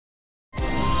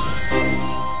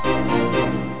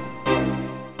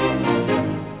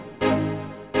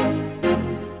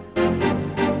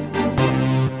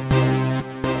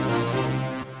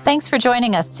Thanks for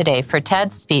joining us today for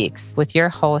TED Speaks with your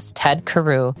host, Ted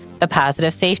Carew, the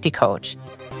Positive Safety Coach.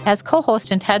 As co-host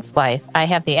and Ted's wife, I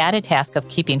have the added task of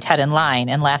keeping Ted in line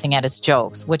and laughing at his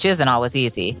jokes, which isn't always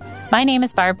easy. My name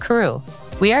is Barb Carew.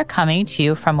 We are coming to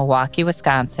you from Milwaukee,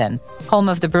 Wisconsin, home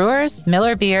of the Brewers,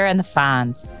 Miller Beer, and the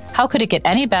Fonz. How could it get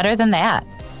any better than that?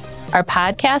 Our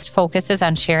podcast focuses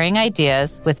on sharing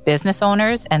ideas with business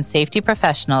owners and safety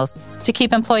professionals to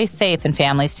keep employees safe and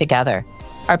families together.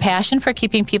 Our passion for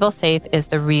keeping people safe is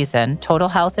the reason Total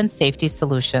Health and Safety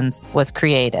Solutions was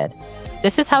created.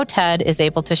 This is how Ted is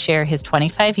able to share his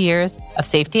 25 years of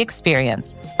safety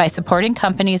experience by supporting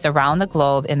companies around the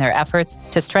globe in their efforts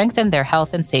to strengthen their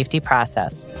health and safety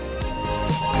process.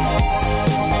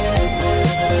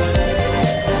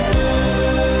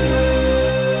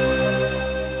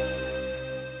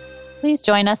 Please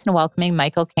join us in welcoming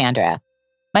Michael Kandrak.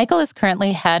 Michael is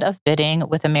currently head of bidding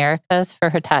with Americas for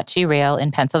Hitachi Rail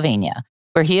in Pennsylvania,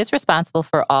 where he is responsible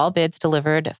for all bids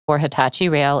delivered for Hitachi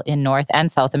Rail in North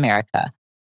and South America.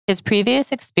 His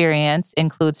previous experience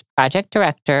includes project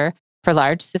director for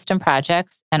large system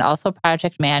projects and also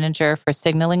project manager for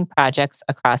signaling projects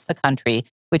across the country,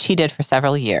 which he did for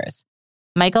several years.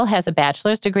 Michael has a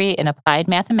bachelor's degree in applied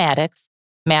mathematics,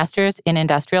 master's in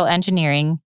industrial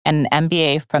engineering, and an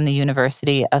MBA from the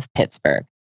University of Pittsburgh.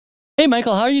 Hey,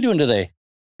 Michael, how are you doing today?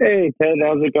 Hey, Ted,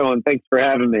 how's it going? Thanks for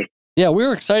having me. Yeah,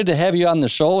 we're excited to have you on the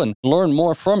show and learn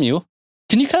more from you.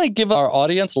 Can you kind of give our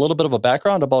audience a little bit of a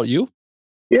background about you?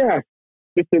 Yeah,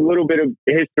 just a little bit of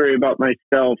history about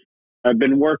myself. I've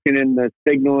been working in the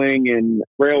signaling and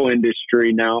rail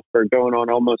industry now for going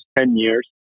on almost 10 years.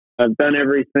 I've done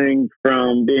everything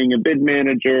from being a bid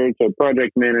manager to a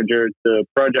project manager to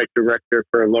project director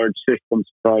for a large systems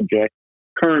project.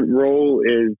 Current role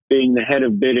is being the head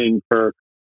of bidding for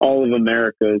all of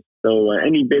America. So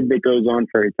any bid that goes on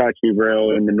for Hitachi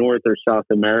Rail in the North or South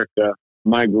America,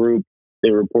 my group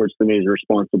that reports to me is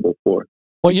responsible for.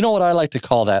 Well, you know what I like to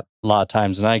call that a lot of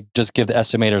times, and I just give the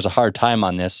estimators a hard time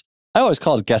on this. I always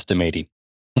call it guesstimating.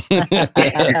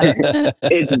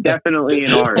 It's definitely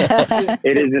an art.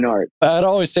 It is an art. I'd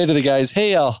always say to the guys,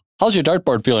 hey, how's your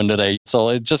dartboard feeling today? So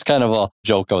it's just kind of a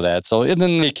joke of that. So, and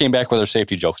then they came back with their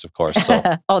safety jokes, of course. So.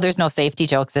 Oh, there's no safety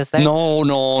jokes, is there? No.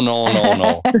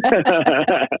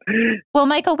 Well,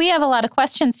 Michael, we have a lot of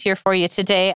questions here for you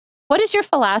today. What is your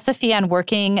philosophy on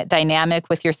working dynamic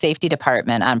with your safety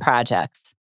department on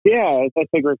projects? Yeah, that's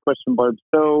a great question, Barb.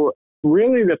 So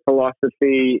really the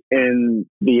philosophy and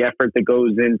the effort that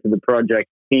goes into the project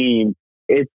team,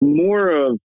 it's more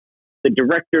of the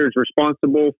director is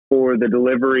responsible for the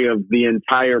delivery of the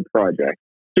entire project,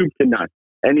 soup to nuts,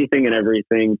 anything and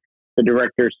everything. The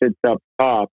director sits up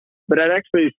top. But I'd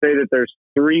actually say that there's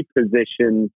three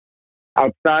positions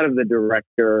outside of the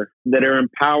director that are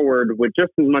empowered with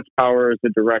just as much power as the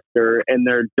director, and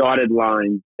they're dotted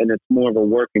lines, and it's more of a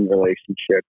working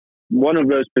relationship. One of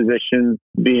those positions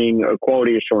being a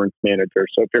quality assurance manager.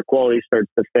 So if your quality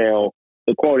starts to fail,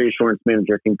 the quality assurance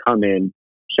manager can come in,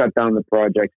 shut down the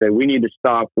project, say, we need to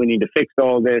stop, we need to fix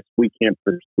all this, we can't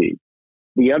proceed.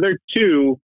 The other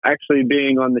two actually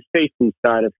being on the safety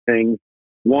side of things.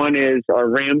 One is our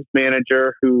RAMS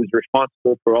manager, who's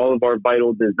responsible for all of our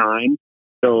vital design.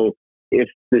 So if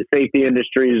the safety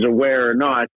industry is aware or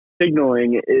not,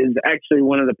 signaling is actually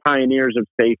one of the pioneers of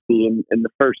safety. And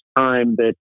the first time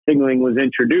that signaling was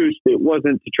introduced, it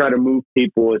wasn't to try to move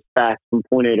people as fast from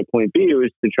point A to point B. It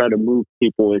was to try to move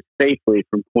people as safely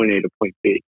from point A to point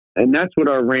B. And that's what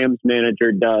our RAMS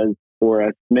manager does for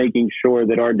us, making sure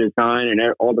that our design and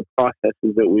all the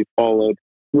processes that we followed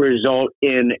result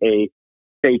in a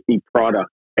safety product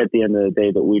at the end of the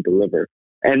day that we deliver.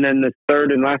 And then the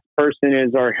third and last person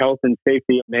is our health and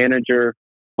safety manager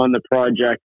on the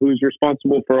project, who's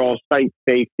responsible for all site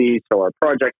safety. So our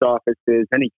project offices,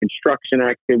 any construction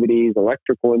activities,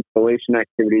 electrical installation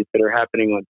activities that are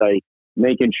happening on site,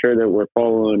 making sure that we're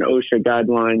following OSHA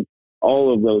guidelines,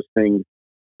 all of those things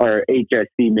our HSC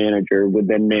manager would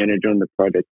then manage on the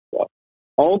project as well.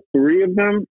 All three of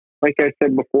them, like I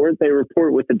said before, they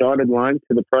report with the dotted line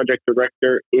to the project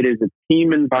director. It is a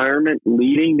team environment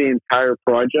leading the entire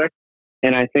project.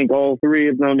 And I think all three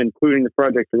of them, including the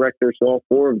project director, so all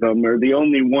four of them are the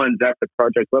only ones at the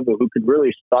project level who could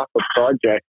really stop a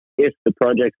project if the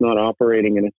project's not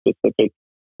operating in a specific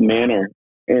manner.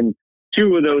 And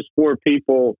two of those four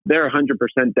people, they're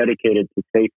 100% dedicated to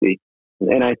safety.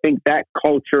 And I think that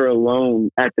culture alone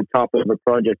at the top of a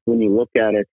project, when you look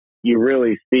at it, you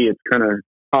really see it's kind of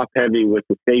top heavy with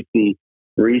the safety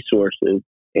resources.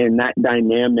 And that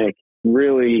dynamic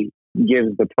really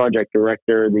gives the project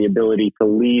director the ability to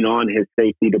lean on his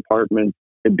safety department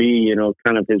to be,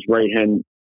 kind of his right-hand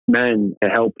men to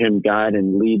help him guide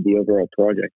and lead the overall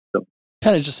project. So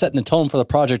Kind of just setting the tone for the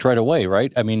project right away,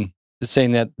 right? I mean, it's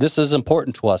saying that this is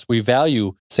important to us. We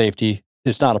value safety.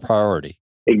 It's not a priority.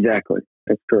 exactly.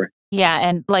 That's correct. Yeah.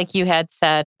 And like you had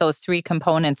said, those three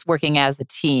components working as a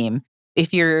team.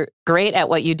 If you're great at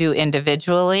what you do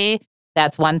individually,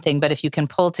 that's one thing. But if you can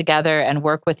pull together and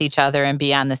work with each other and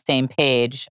be on the same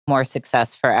page, more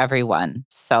success for everyone.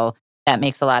 So that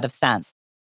makes a lot of sense.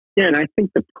 Yeah, and I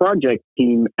think the project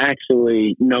team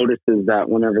actually notices that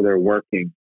whenever they're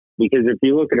working. Because if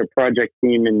you look at a project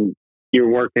team and you're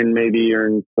working, maybe you're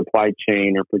in supply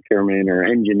chain or procurement or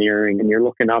engineering, and you're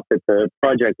looking up at the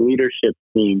project leadership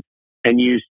team, and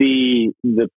you see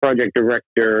the project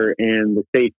director and the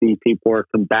safety people are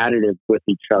combative with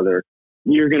each other,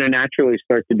 you're going to naturally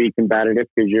start to be combative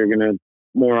because you're going to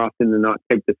more often than not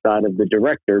take the side of the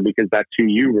director because that's who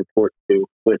you report to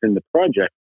within the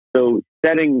project. So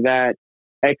setting that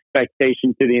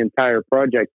expectation to the entire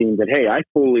project team that, hey, I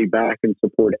fully back and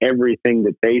support everything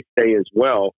that they say as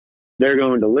well, they're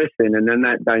going to listen. And then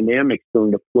that dynamic's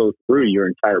going to flow through your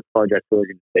entire project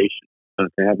organization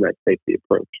to have that safety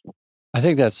approach. I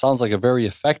think that sounds like a very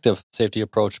effective safety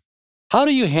approach. How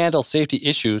do you handle safety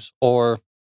issues or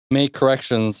make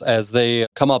corrections as they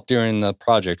come up during the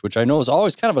project, which I know is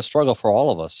always kind of a struggle for all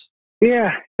of us?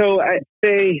 Yeah. So I'd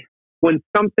say when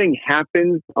something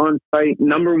happens on site,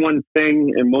 number one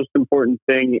thing and most important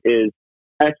thing is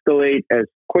escalate as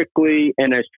quickly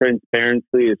and as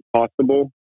transparently as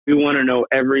possible. We want to know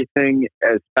everything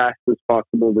as fast as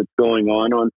possible that's going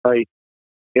on site.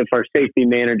 If our safety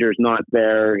manager's not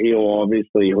there, he'll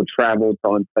travel to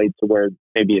on site to where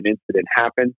maybe an incident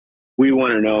happened. We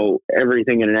want to know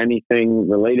everything and anything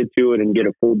related to it and get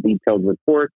a full detailed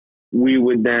report. We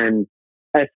would then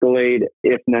escalate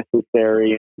if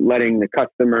necessary, letting the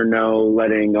customer know,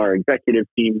 letting our executive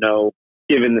team know,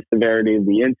 given the severity of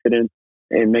the incident,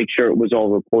 and make sure it was all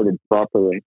reported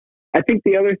properly. I think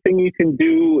the other thing you can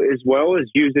do as well is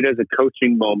use it as a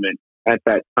coaching moment at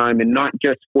that time, and not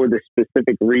just for the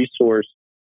specific resource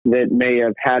that may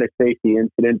have had a safety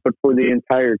incident, but for the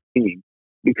entire team.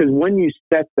 Because when you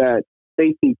set that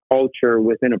safety culture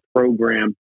within a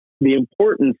program, the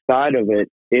important side of it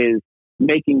is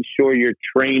making sure you're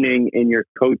training and you're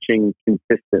coaching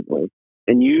consistently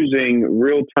and using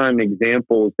real-time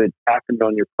examples that happened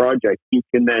on your project. You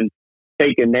can then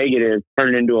take a negative,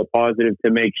 turn it into a positive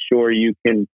to make sure you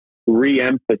can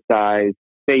re-emphasize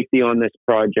safety on this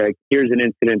project. Here's an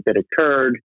incident that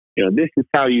occurred. This is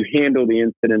how you handle the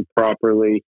incident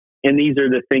properly. And these are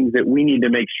the things that we need to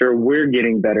make sure we're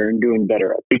getting better and doing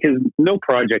better at, because no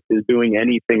project is doing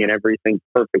anything and everything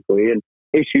perfectly. And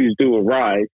issues do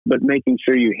arise, but making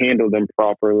sure you handle them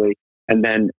properly and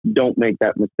then don't make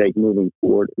that mistake moving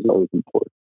forward is always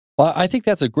important. Well, I think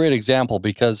that's a great example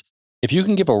because if you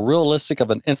can give a realistic of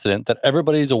an incident that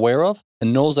everybody's aware of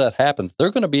and knows that happens,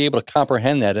 they're going to be able to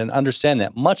comprehend that and understand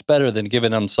that much better than giving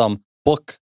them some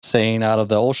book saying out of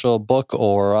the OSHA book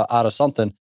or out of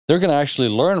something. They're going to actually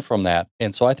learn from that.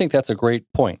 And so I think that's a great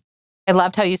point. I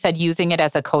loved how you said using it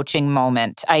as a coaching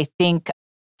moment. I think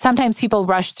sometimes people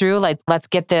rush through, like, let's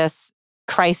get this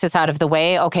crisis out of the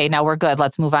way. Okay, now we're good.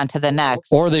 Let's move on to the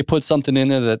next. Or they put something in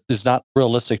there that is not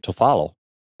realistic to follow.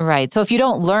 Right. So if you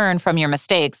don't learn from your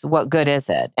mistakes, what good is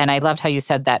it? And I loved how you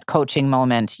said that coaching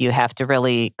moment you have to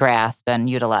really grasp and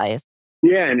utilize.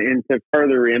 Yeah, and to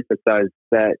further reemphasize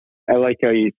that, I like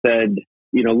how you said,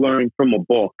 learning from a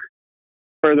book,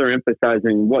 further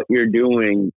emphasizing what you're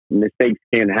doing, mistakes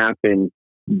can happen.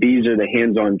 These are the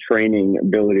hands-on training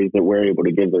abilities that we're able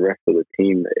to give the rest of the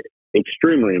team.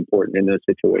 Extremely important in those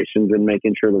situations, and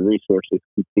making sure the resources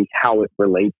can see how it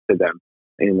relates to them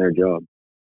in their job.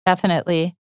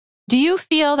 Definitely. Do you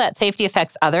feel that safety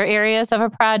affects other areas of a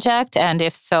project? And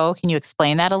if so, can you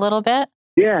explain that a little bit?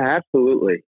 Yeah,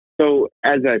 absolutely. So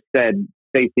as I said,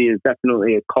 safety is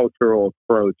definitely a cultural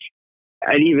approach.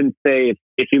 I'd even say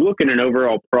if you look at an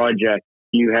overall project,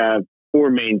 you have four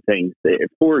main things,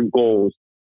 four goals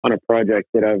on a project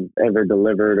that I've ever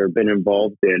delivered or been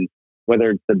involved in,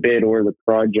 whether it's the bid or the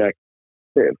project.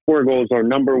 The four goals are: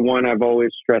 number one, I've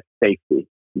always stressed safety.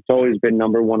 It's always been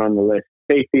number one on the list.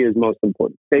 Safety is most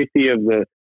important. Safety of the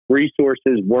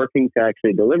resources working to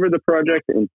actually deliver the project,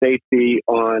 and safety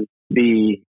on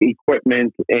the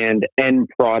equipment and end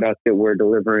product that we're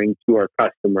delivering to our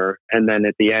customer. And then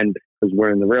at the end, because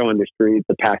we're in the rail industry,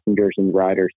 the passengers and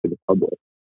riders to the public.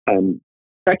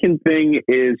 Second thing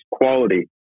is quality.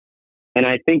 And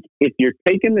I think if you're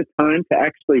taking the time to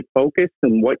actually focus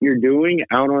on what you're doing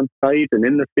out on site and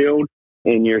in the field,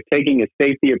 and you're taking a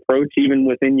safety approach even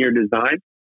within your design,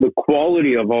 the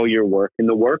quality of all your work and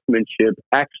the workmanship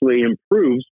actually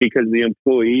improves because the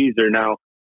employees are now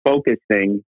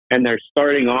focusing and they're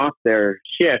starting off their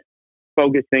shift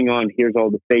focusing on here's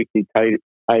all the safety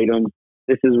items.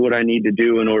 This is what I need to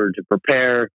do in order to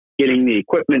prepare, getting the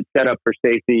equipment set up for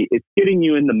safety. It's getting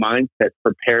you in the mindset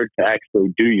prepared to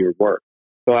actually do your work.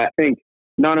 So I think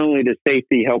not only does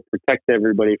safety help protect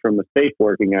everybody from the safe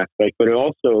working aspect, but it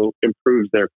also improves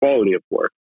their quality of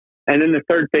work. And then the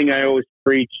third thing I always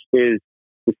preach is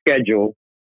the schedule,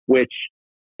 which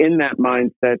in that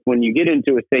mindset, when you get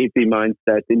into a safety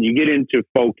mindset and you get into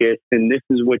focus, and this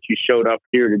is what you showed up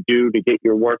here to do to get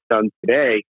your work done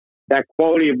today, that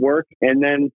quality of work and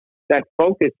then that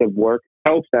focus of work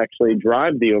helps actually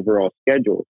drive the overall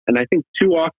schedule. And I think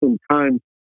too often times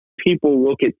people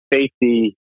look at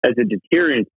safety as a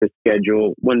deterrent to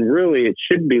schedule when really it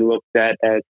should be looked at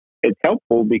as it's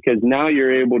helpful because now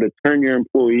you're able to turn your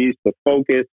employees to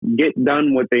focus, get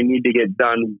done what they need to get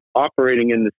done, operating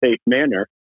in the safe manner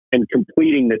and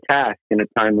completing the task in a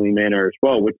timely manner as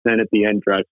well, which then at the end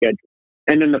drives schedule.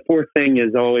 And then the fourth thing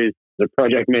is always the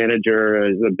project manager,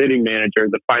 as a bidding manager,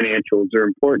 the financials are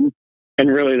important. And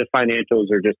really the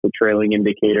financials are just a trailing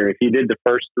indicator. If you did the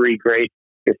first three great,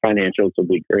 your financials will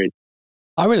be great.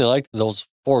 I really like those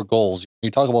 4 goals. You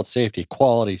talk about safety,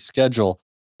 quality, schedule,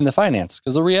 and the finance,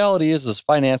 because the reality is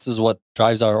finance is what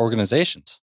drives our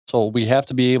organizations. So we have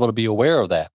to be able to be aware of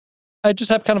that. I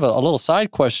just have kind of a little side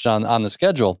question on the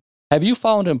schedule. Have you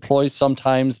found employees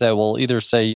sometimes that will either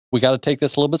say, we got to take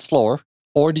this a little bit slower,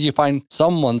 or do you find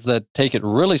some ones that take it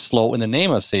really slow in the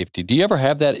name of safety? Do you ever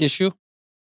have that issue?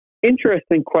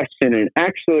 Interesting question. And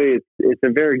actually, it's a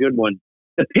very good one.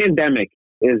 The pandemic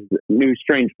is the new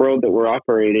strange world that we're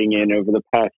operating in over the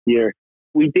past year.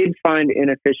 We did find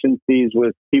inefficiencies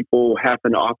with people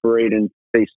having to operate and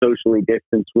stay socially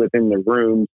distanced within the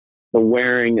rooms, the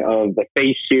wearing of the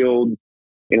face shields,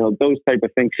 those type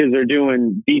of things, because they're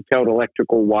doing detailed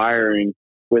electrical wiring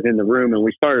within the room. And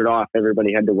we started off,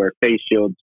 everybody had to wear face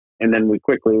shields. And then we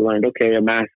quickly learned, okay, a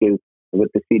mask is what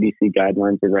the CDC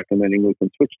guidelines are recommending. We can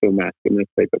switch to a mask and this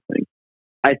type of thing.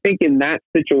 I think in that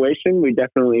situation, we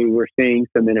definitely were seeing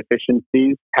some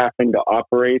inefficiencies having to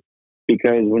operate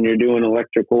because when you're doing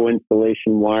electrical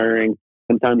installation wiring,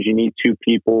 sometimes you need 2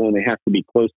 people and they have to be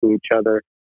close to each other.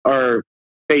 Our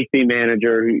safety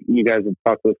manager, who you guys have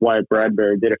talked with, Wyatt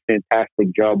Bradbury, did a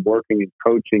fantastic job working and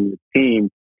coaching the team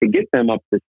to get them up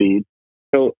to speed.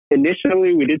 So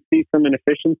initially, we did see some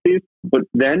inefficiencies, but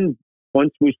then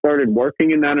once we started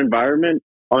working in that environment,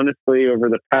 honestly, over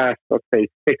the past, let's say,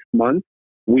 6 months,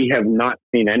 we have not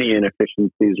seen any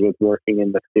inefficiencies with working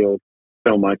in the field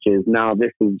so much as now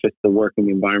this is just the working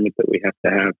environment that we have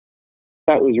to have.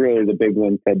 That was really the big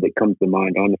one, Ted, that comes to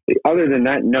mind, honestly. Other than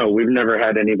that, no, we've never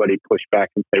had anybody push back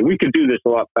and say, we could do this a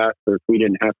lot faster if we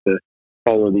didn't have to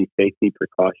follow these safety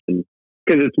precautions.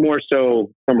 Because it's more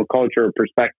so from a cultural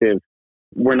perspective,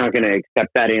 we're not going to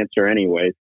accept that answer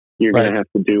anyways. You're going to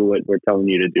have to do what we're telling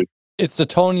you to do. It's the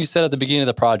tone you set at the beginning of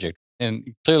the project.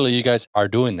 And clearly you guys are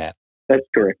doing that. That's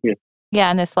correct, yes. Yeah,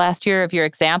 and this last year of your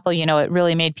example, it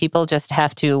really made people just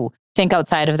have to think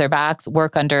outside of their box,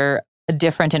 work under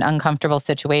different and uncomfortable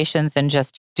situations, and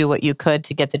just do what you could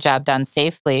to get the job done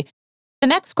safely. The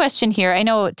next question here, I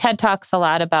know Ted talks a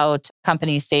lot about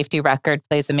company safety record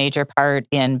plays a major part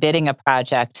in bidding a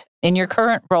project. In your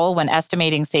current role when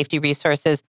estimating safety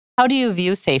resources, how do you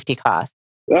view safety costs?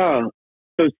 So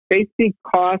safety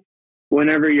costs,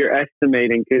 whenever you're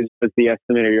estimating, because as the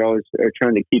estimator, you always are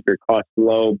trying to keep your costs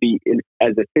low, be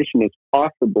as efficient as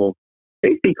possible.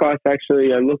 Safety costs,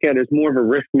 actually, I look at as more of a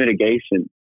risk mitigation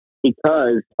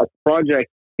because a project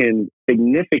can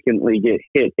significantly get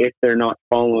hit if they're not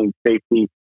following safety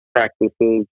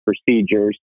practices,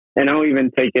 procedures. And I'll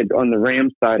even take it on the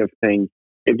RAM side of things.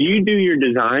 If you do your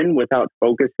design without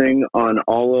focusing on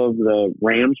all of the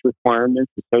RAMs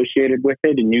requirements associated with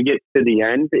it, and you get to the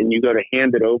end and you go to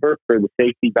hand it over for the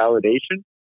safety validation,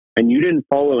 and you didn't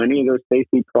follow any of those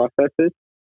safety processes,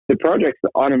 the project's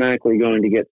automatically going to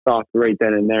get stopped right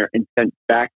then and there and sent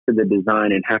back to the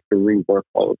design and have to rework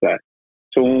all of that.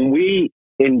 So when we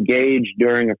engage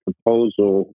during a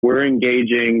proposal, we're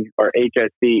engaging our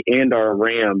HSE and our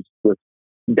RAMs with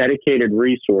dedicated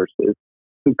resources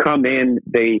who come in,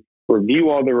 they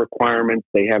review all the requirements,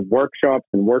 they have workshops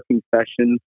and working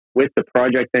sessions with the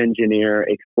project engineer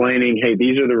explaining, hey,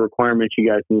 these are the requirements you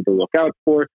guys need to look out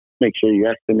for, make sure you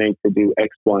estimate to do X,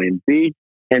 Y, and Z.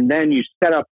 And then you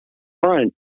set up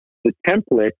front the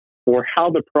template for how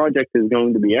the project is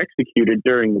going to be executed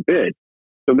during the bid.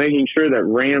 So making sure that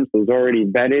RAMS has already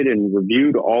vetted and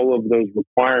reviewed all of those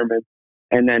requirements.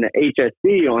 And then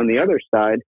HSE on the other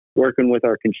side working with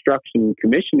our construction and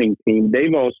commissioning team,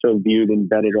 they've also viewed and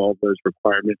vetted all those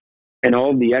requirements, and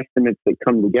all the estimates that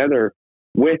come together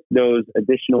with those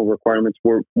additional requirements.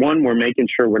 We're making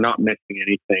sure we're not missing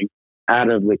anything out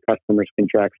of the customer's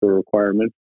contractual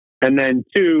requirements. And then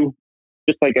two,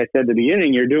 just like I said at the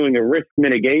beginning, you're doing a risk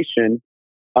mitigation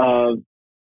of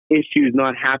issues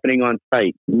not happening on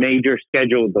site, major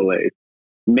schedule delays,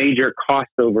 major cost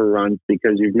overruns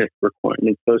because you've missed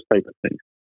requirements, those type of things.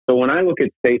 So when I look at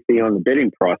safety on the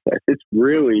bidding process, it's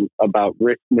really about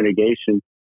risk mitigation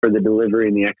for the delivery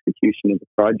and the execution of the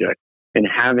project. And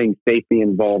having safety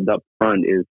involved up front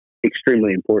is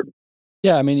extremely important.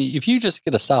 Yeah, I mean, if you just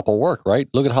get a stop of work, right?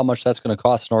 Look at how much that's going to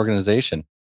cost an organization.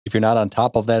 If you're not on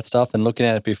top of that stuff and looking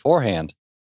at it beforehand,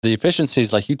 the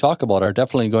efficiencies like you talk about are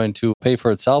definitely going to pay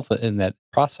for itself in that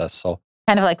process. So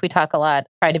kind of like we talk a lot,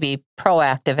 try to be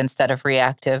proactive instead of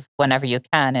reactive whenever you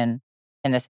can. And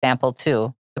in this example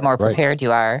too, the more prepared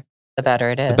you are, the better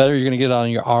it is. The better you're going to get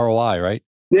on your ROI, right?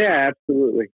 Yeah,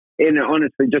 absolutely. And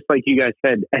honestly, just like you guys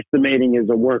said, estimating is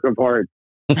a work of art.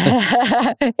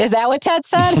 Is that what Ted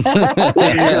said?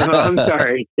 I'm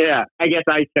sorry. Yeah, I guess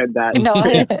I said that.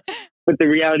 No. But the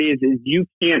reality is you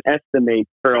can't estimate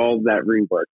for all of that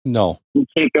rework. No. You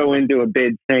can't go into a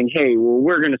bid saying, hey, well,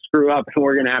 we're going to screw up and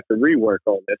we're going to have to rework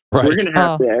all this. Right. We're going to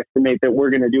have to estimate that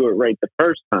we're going to do it right the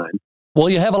first time. Well,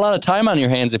 you have a lot of time on your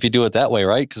hands if you do it that way,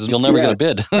 right? Because you'll never get a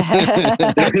bid.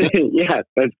 Yes,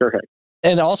 that's correct.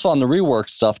 And also on the rework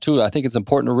stuff too, I think it's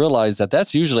important to realize that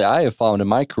that's usually, I have found in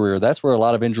my career, that's where a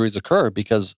lot of injuries occur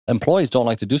because employees don't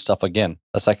like to do stuff again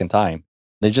a second time.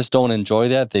 They just don't enjoy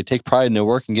that. They take pride in their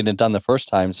work and getting it done the first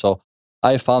time. So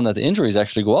I found that the injuries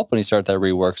actually go up when you start that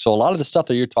rework. So a lot of the stuff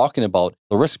that you're talking about,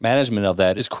 the risk management of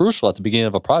that is crucial at the beginning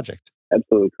of a project.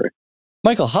 Absolutely correct.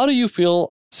 Michael, how do you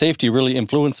feel safety really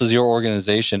influences your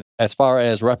organization as far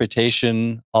as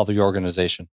reputation of your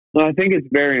organization? Well, I think it's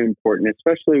very important,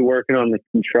 especially working on the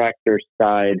contractor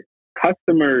side.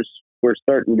 Customers, we're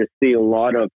starting to see a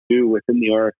lot of too within the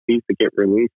RFPs that get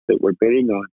released that we're bidding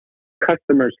on.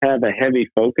 Customers have a heavy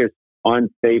focus on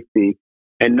safety,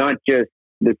 and not just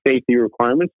the safety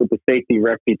requirements, but the safety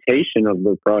reputation of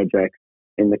the project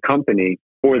and the company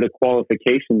for the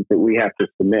qualifications that we have to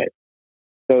submit.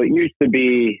 So it used to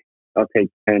be, I'll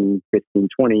take 10, 15,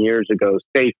 20 years ago,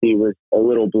 safety was a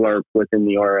little blurb within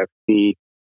the RFP.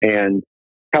 And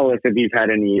tell us if you've had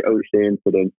any OSHA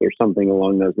incidents or something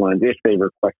along those lines, if they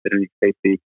requested any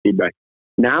safety feedback.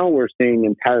 Now we're seeing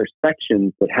entire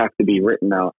sections that have to be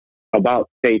written out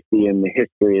about safety and the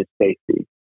history of safety.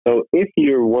 So if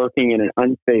you're working in an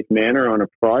unsafe manner on a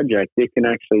project, it can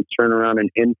actually turn around and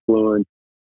influence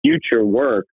future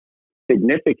work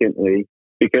significantly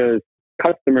because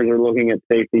customers are looking at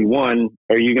safety. One,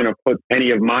 are you going to put any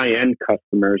of my end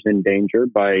customers in danger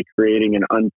by creating an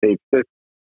unsafe system?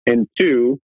 And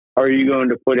two, are you going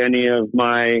to put any of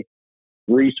my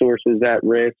resources at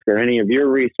risk or any of your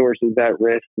resources at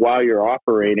risk while you're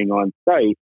operating on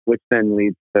site, which then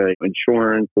leads to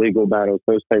insurance, legal battles,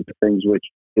 those types of things, which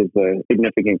is a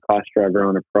significant cost driver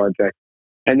on a project.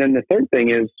 And then the third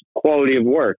thing is quality of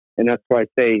work. And that's why I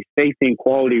say safety and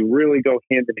quality really go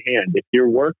hand in hand. If you're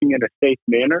working in a safe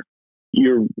manner,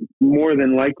 you're more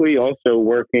than likely also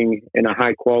working in a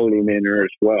high quality manner as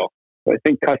well. So I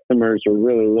think customers are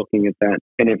really looking at that.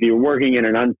 And if you're working in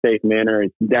an unsafe manner,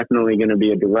 it's definitely going to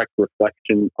be a direct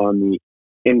reflection on the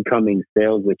incoming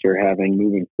sales that you're having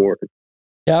moving forward.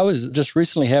 Yeah, I was just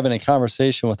recently having a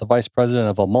conversation with the vice president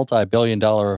of a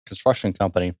multi-billion-dollar construction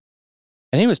company.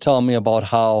 And he was telling me about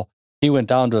how he went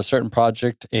down to a certain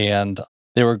project and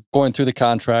they were going through the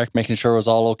contract, making sure it was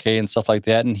all okay and stuff like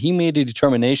that. And he made a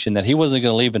determination that he wasn't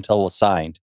going to leave until it was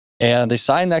signed. And they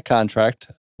signed that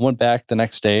contract, went back the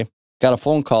next day, got a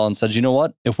phone call and said, you know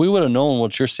what? If we would have known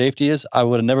what your safety is, I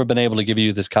would have never been able to give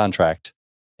you this contract.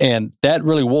 And that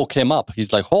really woke him up.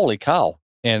 He's like, holy cow.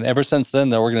 And ever since then,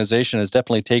 the organization has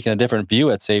definitely taken a different view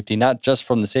at safety, not just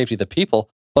from the safety of the people,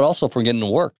 but also from getting to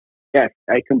work. Yes,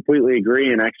 I completely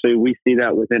agree. And actually, we see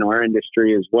that within our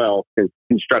industry as well, because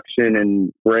construction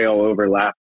and rail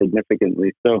overlap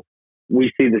significantly. So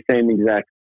we see the same exact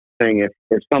thing.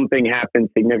 If something happens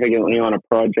significantly on a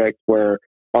project where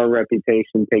our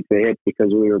reputation takes a hit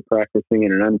because we were practicing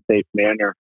in an unsafe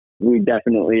manner, we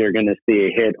definitely are going to see a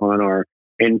hit on our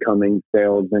incoming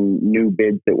sales and new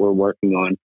bids that we're working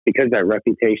on because that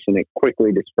reputation, it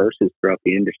quickly disperses throughout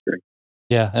the industry.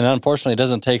 Yeah, and unfortunately, it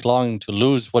doesn't take long to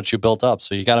lose what you built up,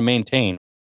 so you got to maintain.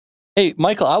 Hey,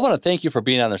 Michael, I want to thank you for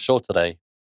being on the show today.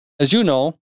 As you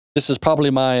know, this is probably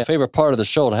my favorite part of the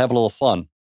show, to have a little fun.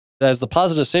 As the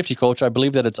positive safety coach, I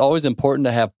believe that it's always important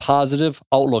to have positive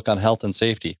outlook on health and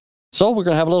safety. So we're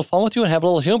going to have a little fun with you and have a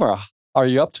little humor. Are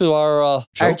you up to our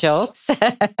jokes? Our jokes?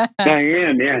 I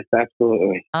am, yes,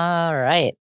 absolutely. All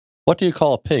right. What do you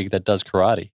call a pig that does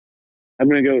karate? I'm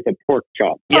going to go with a pork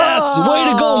chop. Yes, way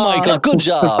to go, Michael. Good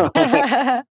job.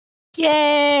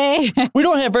 Yay. We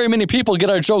don't have very many people get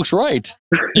our jokes right.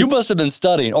 You must have been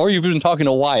studying, or you've been talking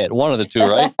to Wyatt, one of the two,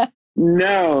 right?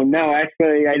 No,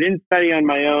 actually, I didn't study on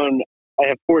my own. I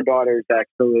have 4 daughters,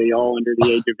 actually, all under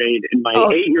the age of 8. And my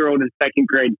 8-year-old in 2nd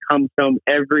grade comes home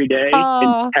every day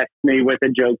and tests me with a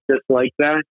joke just like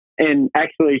that. And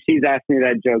actually, she's asked me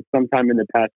that joke sometime in the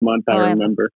past month, I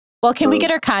remember. Well, can we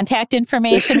get her contact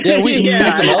information? Yeah, we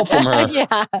need some help from her.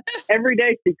 Yeah. Every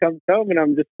day she comes home and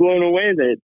I'm just blown away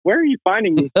that, where are you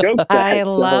finding these jokes? I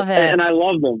love it. And I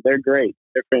love them. They're great.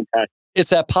 They're fantastic.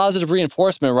 It's that positive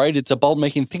reinforcement, right? It's about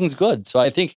making things good. So I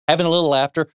think having a little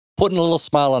laughter, putting a little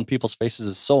smile on people's faces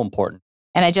is so important.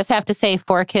 And I just have to say,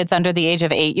 4 kids under the age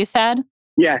of 8, you said?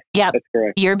 Yes, yep. That's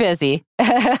correct. You're busy.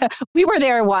 We were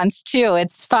there once too.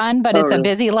 It's fun, but it's a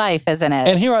busy life, isn't it?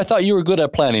 And here I thought you were good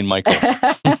at planning, Michael.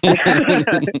 Yeah.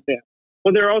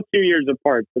 Well, they're all 2 years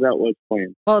apart, so that was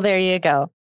planned. Well, there you go.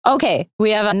 Okay,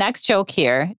 we have a next joke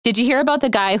here. Did you hear about the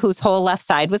guy whose whole left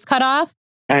side was cut off?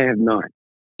 I have not.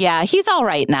 Yeah, he's all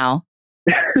right now.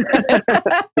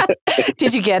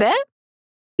 Did you get it?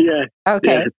 Yeah.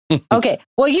 Okay. Yeah. Okay.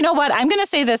 Well, you know what? I'm going to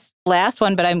say this last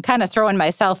one, but I'm kind of throwing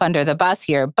myself under the bus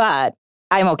here, but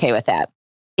I'm okay with that.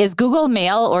 Is Google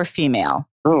male or female?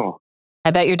 Oh.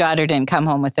 I bet your daughter didn't come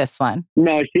home with this one.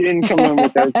 No, she didn't come home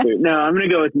with those two. No, I'm going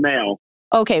to go with male.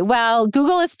 Okay. Well,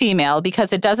 Google is female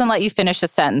because it doesn't let you finish a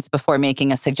sentence before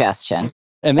making a suggestion.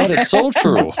 And that is so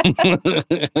true.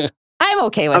 I'm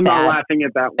okay with that. I'm not laughing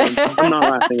at that one. I'm not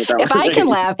laughing at that one. If I can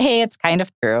laugh, hey, it's kind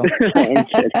of true. I'm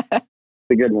kidding.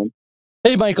 A good one.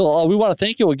 Hey, Michael, we want to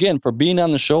thank you again for being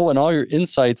on the show and all your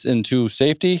insights into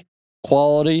safety,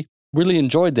 quality. Really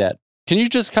enjoyed that. Can you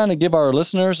just kind of give our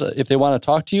listeners, if they want to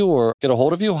talk to you or get a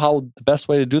hold of you, how the best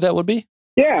way to do that would be?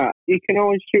 Yeah, you can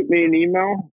always shoot me an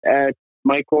email at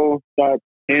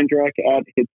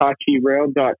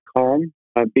michael.handrak@hitachirail.com.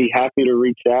 I'd be happy to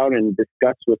reach out and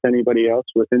discuss with anybody else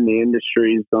within the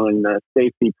industries on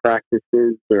safety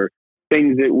practices or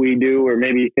things that we do, or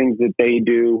maybe things that they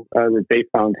do that they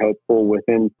found helpful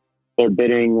within their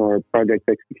bidding or project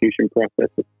execution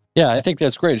processes. Yeah, I think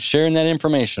that's great. Sharing that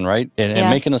information, right? And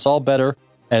making us all better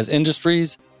as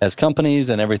industries, as companies,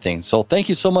 and everything. So thank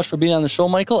you so much for being on the show,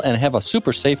 Michael, and have a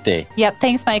super safe day. Yep.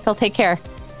 Thanks, Michael. Take care.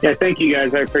 Yeah, thank you,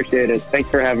 guys. I appreciate it. Thanks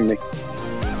for having me.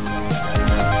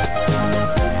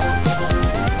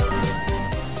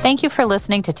 Thank you for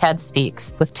listening to TED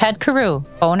Speaks with Ted Carew,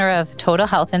 owner of Total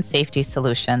Health and Safety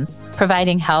Solutions,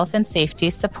 providing health and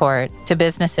safety support to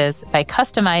businesses by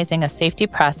customizing a safety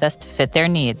process to fit their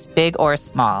needs, big or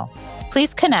small.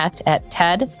 Please connect at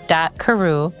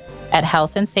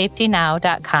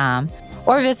ted.carew@healthandsafetynow.com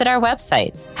or visit our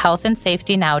website,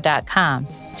 healthandsafetynow.com,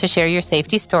 to share your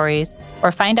safety stories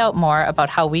or find out more about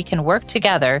how we can work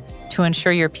together to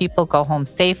ensure your people go home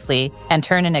safely and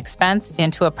turn an expense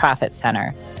into a profit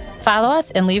center. Follow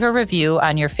us and leave a review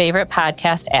on your favorite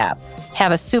podcast app.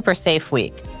 Have a super safe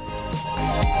week.